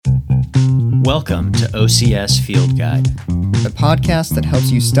Welcome to OCS Field Guide, the podcast that helps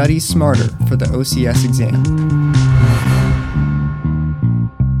you study smarter for the OCS exam.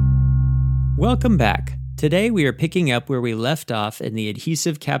 Welcome back. Today we are picking up where we left off in the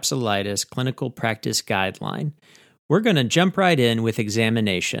adhesive capsulitis clinical practice guideline. We're going to jump right in with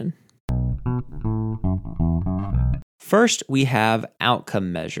examination. First, we have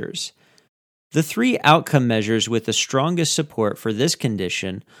outcome measures. The three outcome measures with the strongest support for this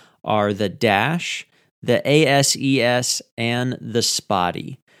condition are the DASH, the ASES, and the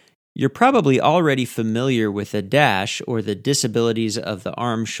SPOTY. You're probably already familiar with the DASH, or the Disabilities of the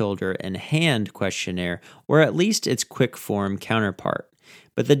Arm, Shoulder, and Hand questionnaire, or at least its quick form counterpart.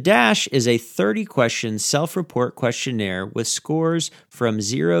 But the DASH is a 30-question self-report questionnaire with scores from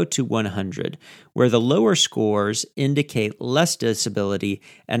 0 to 100, where the lower scores indicate less disability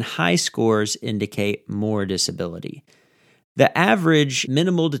and high scores indicate more disability. The average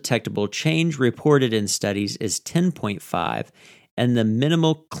minimal detectable change reported in studies is 10.5, and the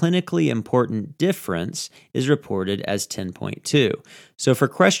minimal clinically important difference is reported as 10.2. So for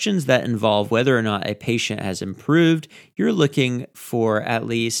questions that involve whether or not a patient has improved, you're looking for at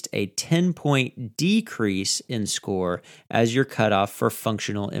least a 10-point decrease in score as your cutoff for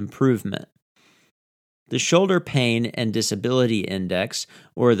functional improvement. The Shoulder Pain and Disability Index,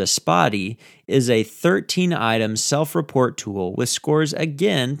 or the SPOTY, is a 13-item self-report tool with scores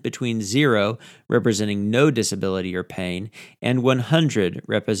again between 0, representing no disability or pain, and 100,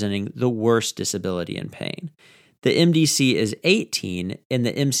 representing the worst disability and pain. The MDC is 18, and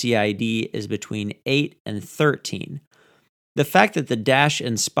the MCID is between 8 and 13. The fact that the DASH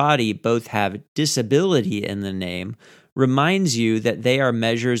and SPOTY both have disability in the name reminds you that they are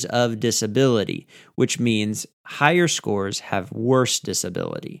measures of disability, which means higher scores have worse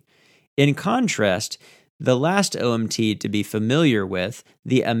disability. In contrast, the last OMT to be familiar with,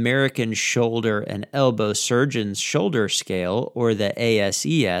 the American Shoulder and Elbow Surgeon's Shoulder Scale, or the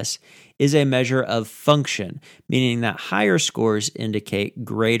ASES, is a measure of function, meaning that higher scores indicate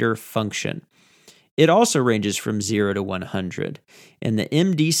greater function. It also ranges from 0 to 100, and the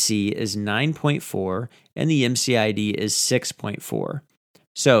MDC is 9.4 and the MCID is 6.4.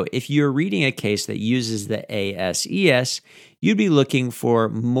 So if you're reading a case that uses the ASES, you'd be looking for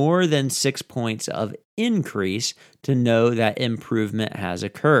more than 6 points of increase to know that improvement has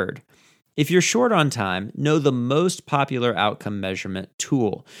occurred. If you're short on time, know the most popular outcome measurement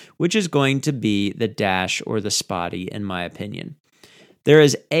tool, which is going to be the DASH or the SPOTY, in my opinion. There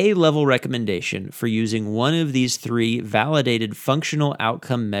is a level recommendation for using one of these three validated functional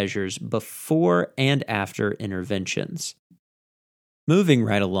outcome measures before and after interventions. Moving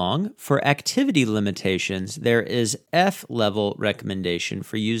right along, for activity limitations, there is F-level recommendation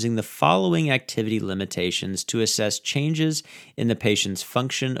for using the following activity limitations to assess changes in the patient's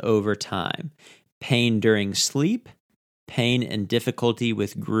function over time: pain during sleep, pain and difficulty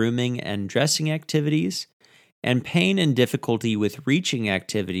with grooming and dressing activities, and pain and difficulty with reaching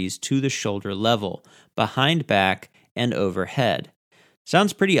activities to the shoulder level, behind back, and overhead.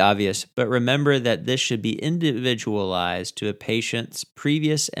 Sounds pretty obvious, but remember that this should be individualized to a patient's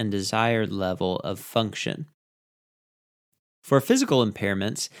previous and desired level of function. For physical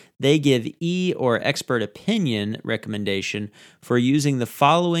impairments, they give E or expert opinion recommendation for using the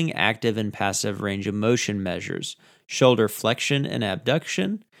following active and passive range of motion measures: shoulder flexion and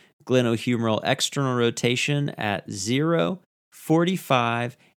abduction, glenohumeral external rotation at 0,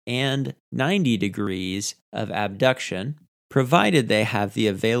 45, and 90 degrees of abduction, provided they have the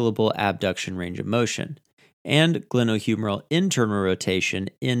available abduction range of motion, and glenohumeral internal rotation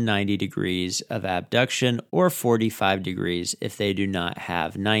in 90 degrees of abduction or 45 degrees if they do not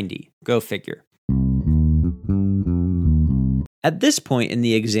have 90. Go figure. At this point in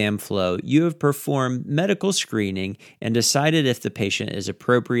the exam flow, you have performed medical screening and decided if the patient is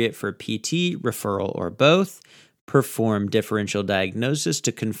appropriate for PT, referral, or both, performed differential diagnosis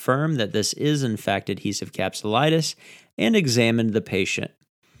to confirm that this is in fact adhesive capsulitis, and examined the patient.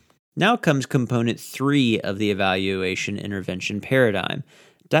 Now comes component 3 of the evaluation intervention paradigm: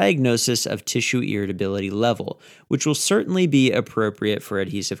 diagnosis of tissue irritability level, which will certainly be appropriate for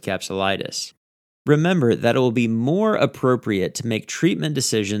adhesive capsulitis. Remember that it will be more appropriate to make treatment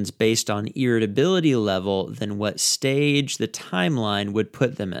decisions based on irritability level than what stage the timeline would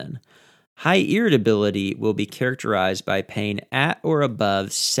put them in. High irritability will be characterized by pain at or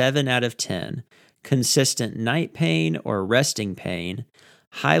above 7 out of 10, consistent night pain or resting pain,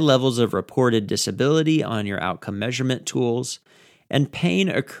 high levels of reported disability on your outcome measurement tools, and pain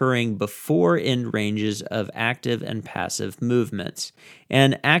occurring before end ranges of active and passive movements,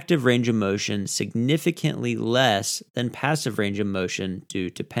 and active range of motion significantly less than passive range of motion due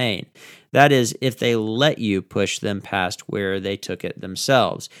to pain. That is, if they let you push them past where they took it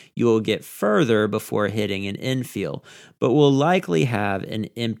themselves. You will get further before hitting an infeel, but will likely have an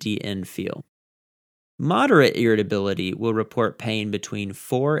empty infeel. Moderate irritability will report pain between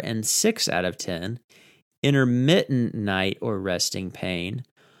 4 and 6 out of 10, intermittent night or resting pain,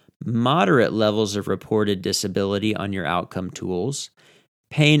 moderate levels of reported disability on your outcome tools,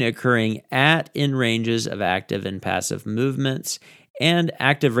 pain occurring at in ranges of active and passive movements, and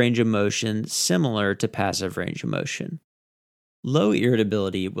active range of motion similar to passive range of motion. Low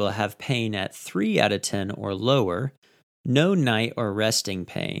irritability will have pain at 3 out of 10 or lower, no night or resting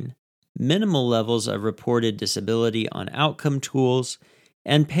pain, minimal levels of reported disability on outcome tools,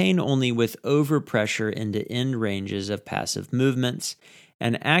 and pain only with overpressure into end ranges of passive movements,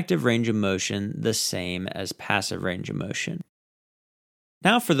 and active range of motion the same as passive range of motion.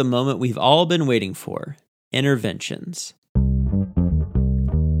 Now for the moment we've all been waiting for, interventions.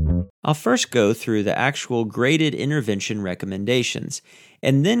 I'll first go through the actual graded intervention recommendations,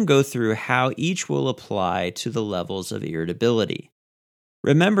 and then go through how each will apply to the levels of irritability.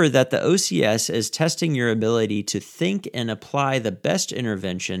 Remember that the OCS is testing your ability to think and apply the best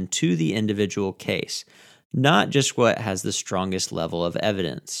intervention to the individual case, not just what has the strongest level of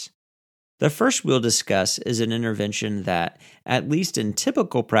evidence. The first we'll discuss is an intervention that, at least in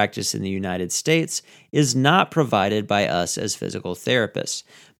typical practice in the United States, is not provided by us as physical therapists,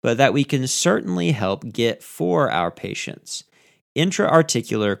 but that we can certainly help get for our patients: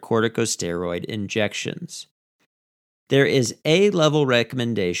 intra-articular corticosteroid injections. There is A-level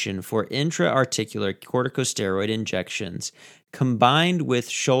recommendation for intra-articular corticosteroid injections combined with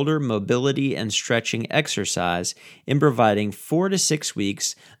shoulder mobility and stretching exercise in providing 4 to 6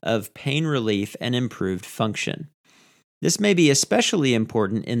 weeks of pain relief and improved function. This may be especially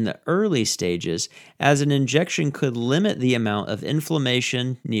important in the early stages, as an injection could limit the amount of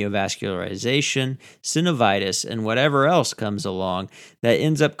inflammation, neovascularization, synovitis, and whatever else comes along that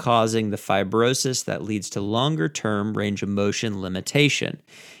ends up causing the fibrosis that leads to longer-term range of motion limitation,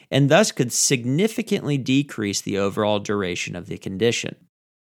 and thus could significantly decrease the overall duration of the condition.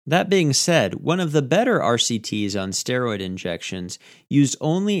 That being said, one of the better RCTs on steroid injections used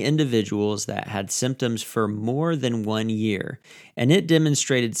only individuals that had symptoms for more than 1 year, and it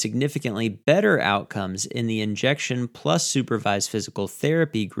demonstrated significantly better outcomes in the injection plus supervised physical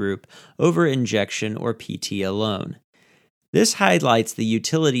therapy group over injection or PT alone. This highlights the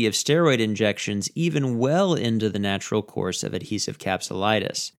utility of steroid injections even well into the natural course of adhesive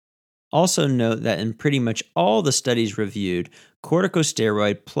capsulitis. Also note that in pretty much all the studies reviewed,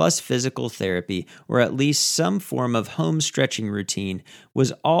 corticosteroid plus physical therapy, or at least some form of home stretching routine,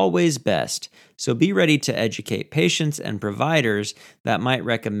 was always best, so be ready to educate patients and providers that might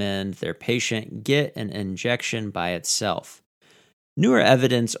recommend their patient get an injection by itself. Newer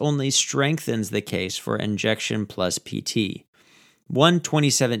evidence only strengthens the case for injection plus PT. One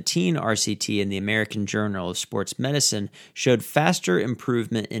 2017 RCT in the American Journal of Sports Medicine showed faster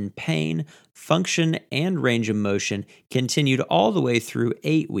improvement in pain, function, and range of motion continued all the way through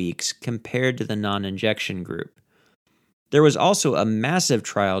 8 weeks compared to the non-injection group. There was also a massive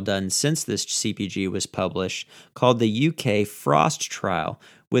trial done since this CPG was published called the UK FROST trial,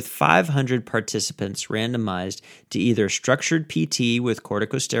 with 500 participants randomized to either structured PT with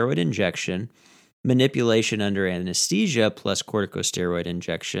corticosteroid injection, manipulation under anesthesia plus corticosteroid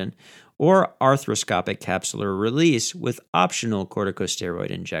injection, or arthroscopic capsular release with optional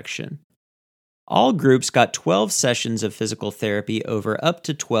corticosteroid injection. All groups got 12 sessions of physical therapy over up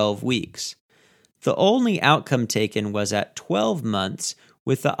to 12 weeks. The only outcome taken was at 12 months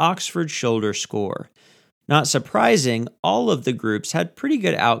with the Oxford Shoulder Score. Not surprising, all of the groups had pretty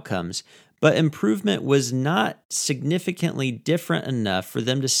good outcomes, but improvement was not significantly different enough for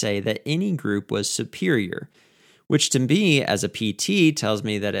them to say that any group was superior, which to me as a PT tells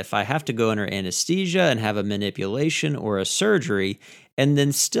me that if I have to go under anesthesia and have a manipulation or a surgery, and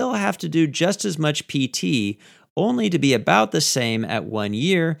then still have to do just as much PT, only to be about the same at 1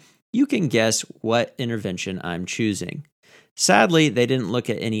 year, you can guess what intervention I'm choosing. Sadly, they didn't look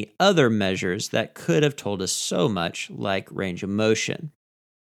at any other measures that could have told us so much, like range of motion.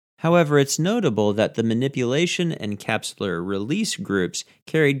 However, it's notable that the manipulation and capsular release groups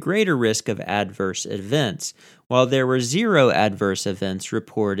carried greater risk of adverse events, while there were 0 adverse events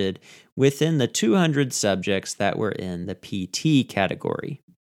reported within the 200 subjects that were in the PT category.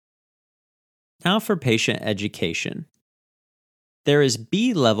 Now for patient education. There is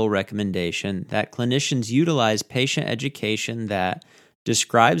B-level recommendation that clinicians utilize patient education that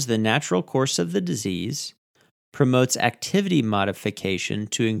describes the natural course of the disease, promotes activity modification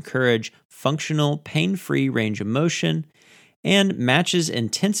to encourage functional, pain-free range of motion, and matches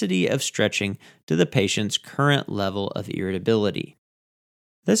intensity of stretching to the patient's current level of irritability.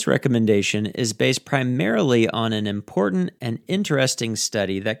 This recommendation is based primarily on an important and interesting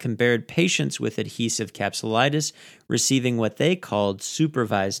study that compared patients with adhesive capsulitis receiving what they called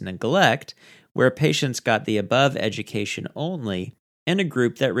supervised neglect, where patients got the above education only, and a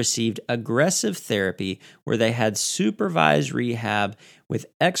group that received aggressive therapy where they had supervised rehab with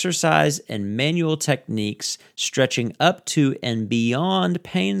exercise and manual techniques stretching up to and beyond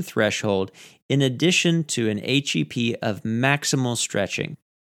pain threshold in addition to an HEP of maximal stretching.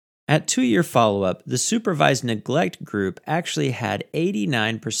 At 2-year follow-up, the supervised neglect group actually had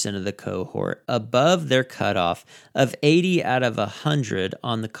 89% of the cohort above their cutoff of 80 out of 100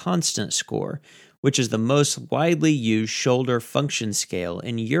 on the constant score, which is the most widely used shoulder function scale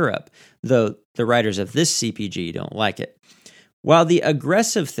in Europe, though the writers of this CPG don't like it. While the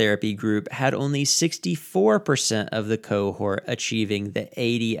aggressive therapy group had only 64% of the cohort achieving the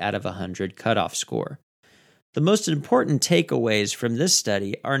 80 out of 100 cutoff score. The most important takeaways from this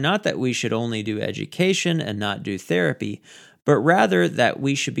study are not that we should only do education and not do therapy, but rather that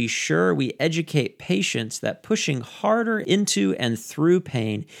we should be sure we educate patients that pushing harder into and through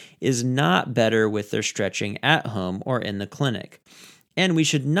pain is not better with their stretching at home or in the clinic. And we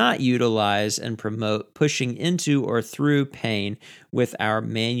should not utilize and promote pushing into or through pain with our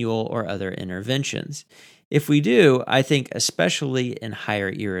manual or other interventions. If we do, I think especially in higher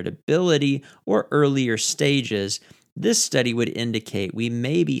irritability or earlier stages, this study would indicate we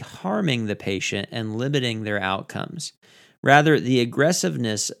may be harming the patient and limiting their outcomes. Rather, the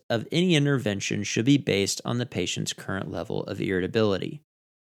aggressiveness of any intervention should be based on the patient's current level of irritability.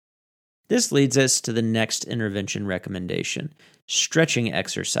 This leads us to the next intervention recommendation, stretching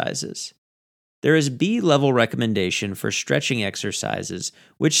exercises. There is B-level recommendation for stretching exercises,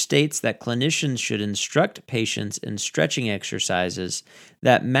 which states that clinicians should instruct patients in stretching exercises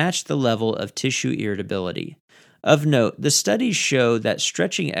that match the level of tissue irritability. Of note, the studies show that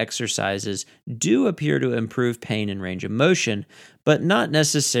stretching exercises do appear to improve pain and range of motion, but not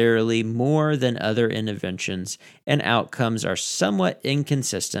necessarily more than other interventions, and outcomes are somewhat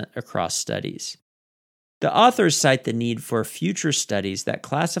inconsistent across studies. The authors cite the need for future studies that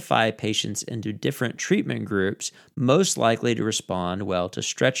classify patients into different treatment groups most likely to respond well to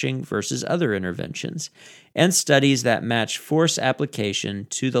stretching versus other interventions, and studies that match force application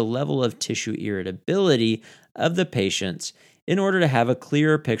to the level of tissue irritability of the patients in order to have a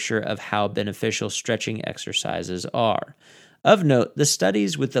clearer picture of how beneficial stretching exercises are. Of note, the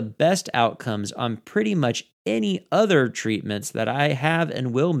studies with the best outcomes on pretty much any other treatments that I have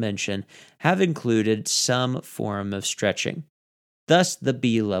and will mention have included some form of stretching, thus the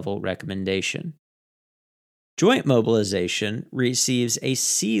B-level recommendation. Joint mobilization receives a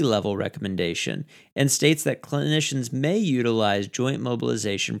C-level recommendation and states that clinicians may utilize joint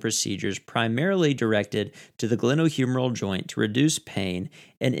mobilization procedures primarily directed to the glenohumeral joint to reduce pain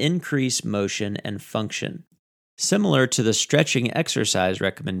and increase motion and function. Similar to the stretching exercise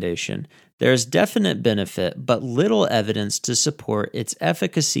recommendation, there is definite benefit but little evidence to support its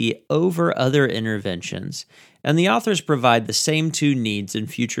efficacy over other interventions, and the authors provide the same two needs in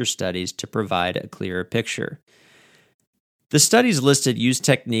future studies to provide a clearer picture. The studies listed use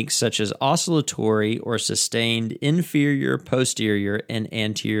techniques such as oscillatory or sustained inferior, posterior, and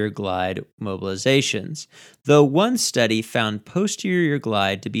anterior glide mobilizations, though one study found posterior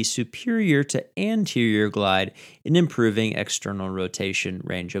glide to be superior to anterior glide in improving external rotation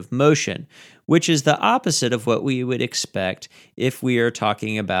range of motion, which is the opposite of what we would expect if we are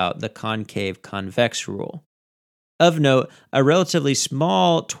talking about the concave-convex rule. Of note, a relatively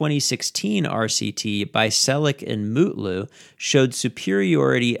small 2016 RCT by Selick and Mutlu showed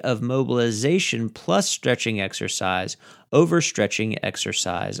superiority of mobilization plus stretching exercise over stretching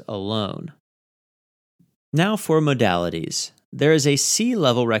exercise alone. Now for modalities. There is a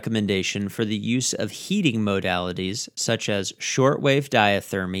C-level recommendation for the use of heating modalities such as shortwave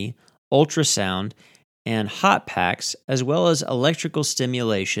diathermy, ultrasound, and hot packs, as well as electrical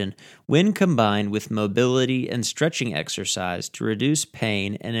stimulation when combined with mobility and stretching exercise to reduce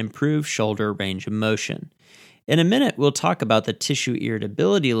pain and improve shoulder range of motion. In a minute, we'll talk about the tissue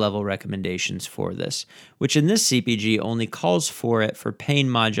irritability level recommendations for this, which in this CPG only calls for it for pain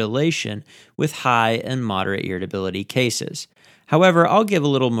modulation with high and moderate irritability cases. However, I'll give a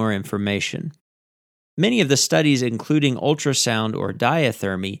little more information. Many of the studies, including ultrasound or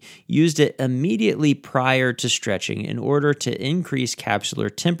diathermy, used it immediately prior to stretching in order to increase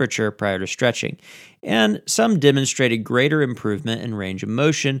capsular temperature prior to stretching, and some demonstrated greater improvement in range of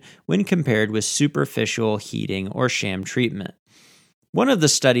motion when compared with superficial heating or sham treatment. One of the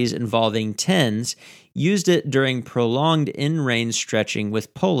studies involving TENS used it during prolonged in-range stretching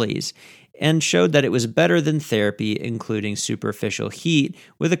with pulleys and showed that it was better than therapy, including superficial heat,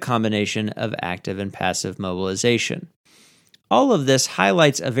 with a combination of active and passive mobilization. All of this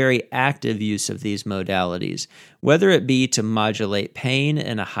highlights a very active use of these modalities, whether it be to modulate pain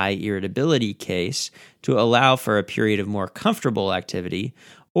in a high irritability case to allow for a period of more comfortable activity,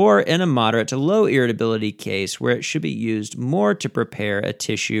 or in a moderate to low irritability case where it should be used more to prepare a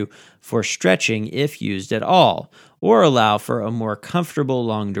tissue for stretching if used at all, or allow for a more comfortable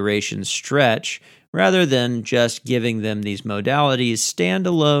long-duration stretch rather than just giving them these modalities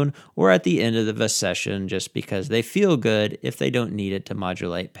standalone or at the end of a session just because they feel good if they don't need it to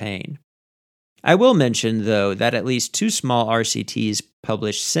modulate pain. I will mention, though, that at least 2 small RCTs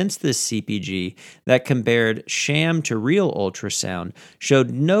published since this CPG that compared sham to real ultrasound showed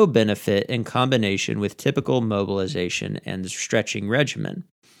no benefit in combination with typical mobilization and stretching regimen.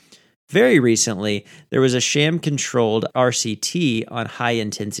 Very recently, there was a sham-controlled RCT on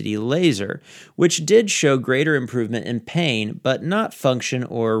high-intensity laser, which did show greater improvement in pain, but not function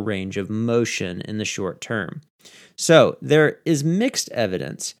or range of motion in the short term. So, there is mixed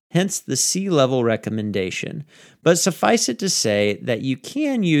evidence, hence the C-level recommendation, but suffice it to say that you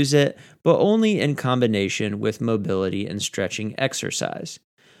can use it, but only in combination with mobility and stretching exercise.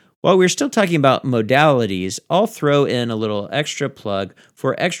 While we're still talking about modalities, I'll throw in a little extra plug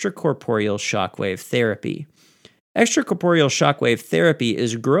for extracorporeal shockwave therapy. Extracorporeal shockwave therapy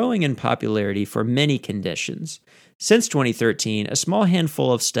is growing in popularity for many conditions. Since 2013, a small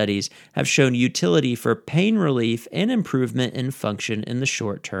handful of studies have shown utility for pain relief and improvement in function in the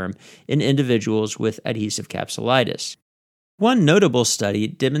short term in individuals with adhesive capsulitis. One notable study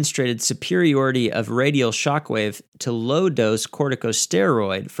demonstrated superiority of radial shockwave to low-dose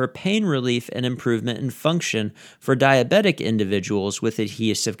corticosteroid for pain relief and improvement in function for diabetic individuals with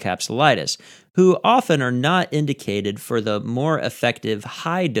adhesive capsulitis, who often are not indicated for the more effective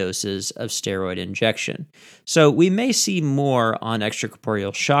high doses of steroid injection. So we may see more on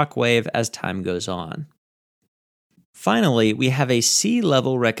extracorporeal shockwave as time goes on. Finally, we have a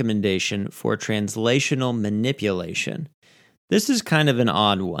C-level recommendation for translational manipulation. This is kind of an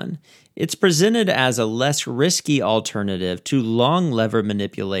odd one. It's presented as a less risky alternative to long lever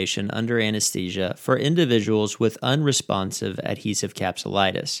manipulation under anesthesia for individuals with unresponsive adhesive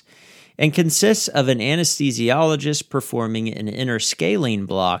capsulitis, and consists of an anesthesiologist performing an inner scalene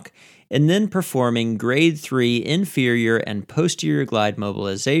block and then performing grade 3 inferior and posterior glide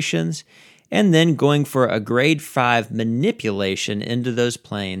mobilizations, and then going for a grade 5 manipulation into those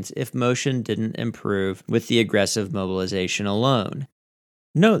planes if motion didn't improve with the aggressive mobilization alone.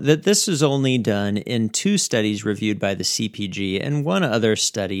 Note that this was only done in 2 studies reviewed by the CPG and 1 other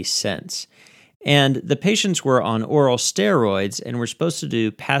study since. And the patients were on oral steroids and were supposed to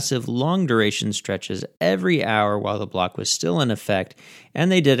do passive long-duration stretches every hour while the block was still in effect, and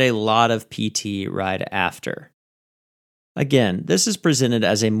they did a lot of PT right after. Again, this is presented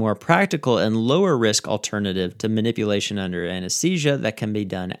as a more practical and lower risk alternative to manipulation under anesthesia that can be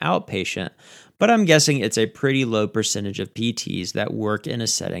done outpatient, but I'm guessing it's a pretty low percentage of PTs that work in a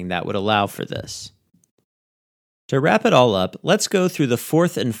setting that would allow for this. To wrap it all up, let's go through the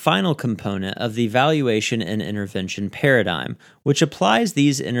 4th and final component of the evaluation and intervention paradigm, which applies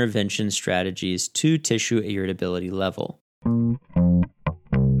these intervention strategies to tissue irritability level.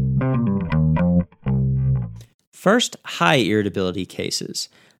 First, high irritability cases.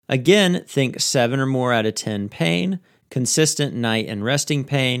 Again, think 7 or more out of 10 pain, consistent night and resting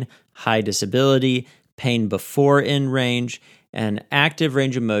pain, high disability, pain before in range, and active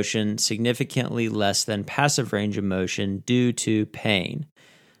range of motion significantly less than passive range of motion due to pain.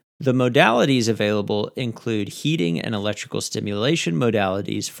 The modalities available include heating and electrical stimulation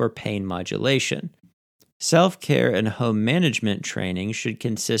modalities for pain modulation. Self-care and home management training should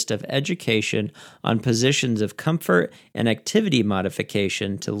consist of education on positions of comfort and activity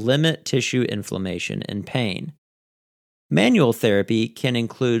modification to limit tissue inflammation and pain. Manual therapy can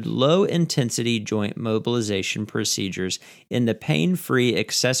include low-intensity joint mobilization procedures in the pain-free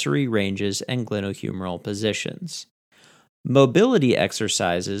accessory ranges and glenohumeral positions. Mobility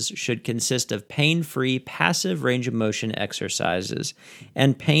exercises should consist of pain-free passive range of motion exercises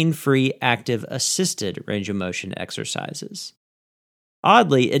and pain-free active assisted range of motion exercises.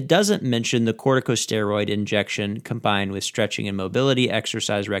 Oddly, it doesn't mention the corticosteroid injection combined with stretching and mobility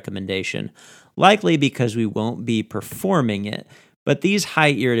exercise recommendation, likely because we won't be performing it, but these high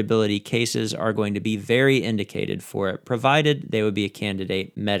irritability cases are going to be very indicated for it, provided they would be a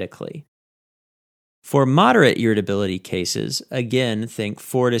candidate medically. For moderate irritability cases, again, think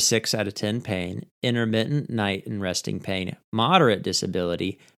 4 to 6 out of 10 pain, intermittent night and resting pain, moderate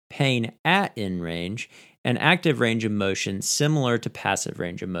disability, pain at in range, and active range of motion similar to passive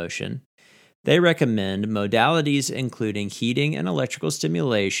range of motion. They recommend modalities including heating and electrical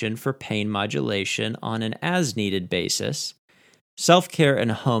stimulation for pain modulation on an as-needed basis, self-care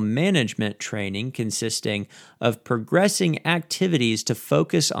and home management training consisting of progressing activities to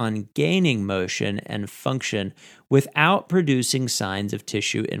focus on gaining motion and function without producing signs of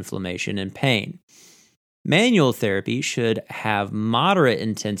tissue inflammation and pain. Manual therapy should have moderate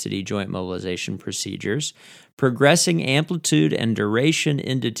intensity joint mobilization procedures, progressing amplitude and duration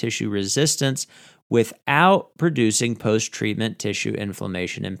into tissue resistance without producing post-treatment tissue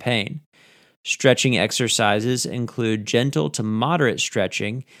inflammation and pain. Stretching exercises include gentle to moderate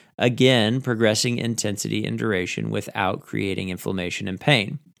stretching, again, progressing intensity and duration without creating inflammation and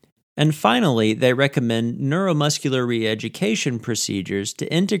pain. And finally, they recommend neuromuscular re-education procedures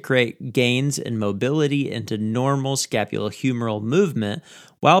to integrate gains in mobility into normal scapulohumeral movement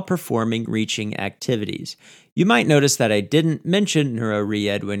while performing reaching activities. You might notice that I didn't mention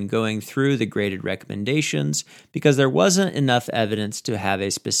neuro-re-ed when going through the graded recommendations because there wasn't enough evidence to have a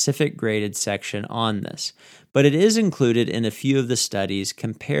specific graded section on this, but it is included in a few of the studies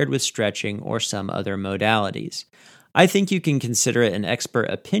compared with stretching or some other modalities. I think you can consider it an expert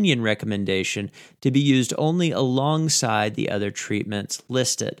opinion recommendation to be used only alongside the other treatments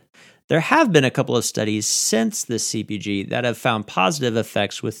listed. There have been a couple of studies since the CPG that have found positive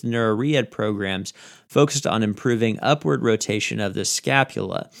effects with neuro-re-ed programs focused on improving upward rotation of the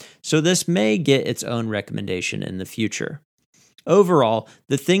scapula, so this may get its own recommendation in the future. Overall,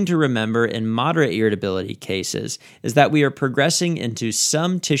 the thing to remember in moderate irritability cases is that we are progressing into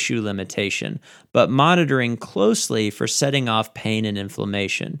some tissue limitation, but monitoring closely for setting off pain and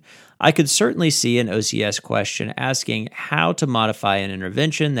inflammation. I could certainly see an OCS question asking how to modify an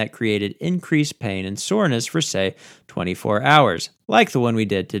intervention that created increased pain and soreness for, say, 24 hours, like the one we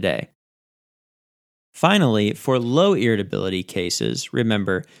did today. Finally, for low irritability cases,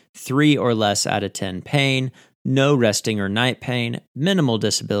 remember 3 or less out of 10 pain, no resting or night pain, minimal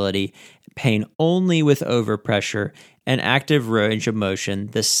disability, pain only with overpressure, and active range of motion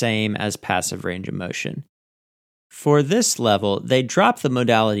the same as passive range of motion. For this level, they drop the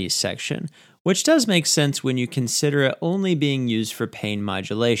modalities section, which does make sense when you consider it only being used for pain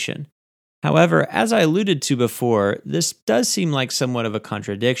modulation. However, as I alluded to before, this does seem like somewhat of a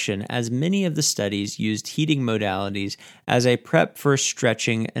contradiction, as many of the studies used heating modalities as a prep for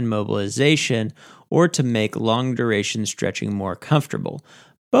stretching and mobilization, or to make long-duration stretching more comfortable,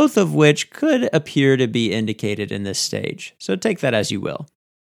 both of which could appear to be indicated in this stage, so take that as you will.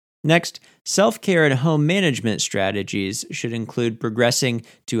 Next, self-care and home management strategies should include progressing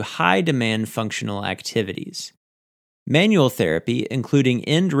to high-demand functional activities. Manual therapy, including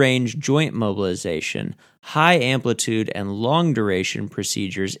end-range joint mobilization, high-amplitude and long-duration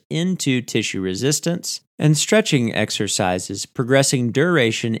procedures into tissue resistance, and stretching exercises progressing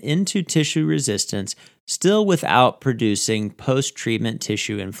duration into tissue resistance, still without producing post-treatment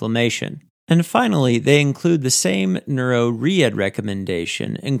tissue inflammation. And finally, they include the same neuro-re-ed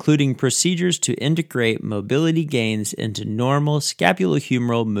recommendation, including procedures to integrate mobility gains into normal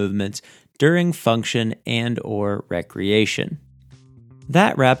scapulohumeral movements during function and/or recreation.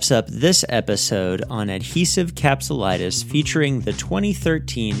 That wraps up this episode on adhesive capsulitis featuring the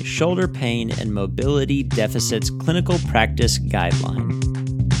 2013 Shoulder Pain and Mobility Deficits Clinical Practice Guideline.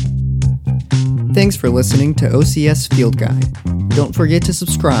 Thanks for listening to OCS Field Guide. Don't forget to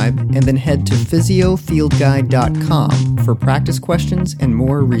subscribe and then head to physiofieldguide.com for practice questions and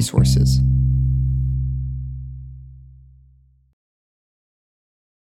more resources.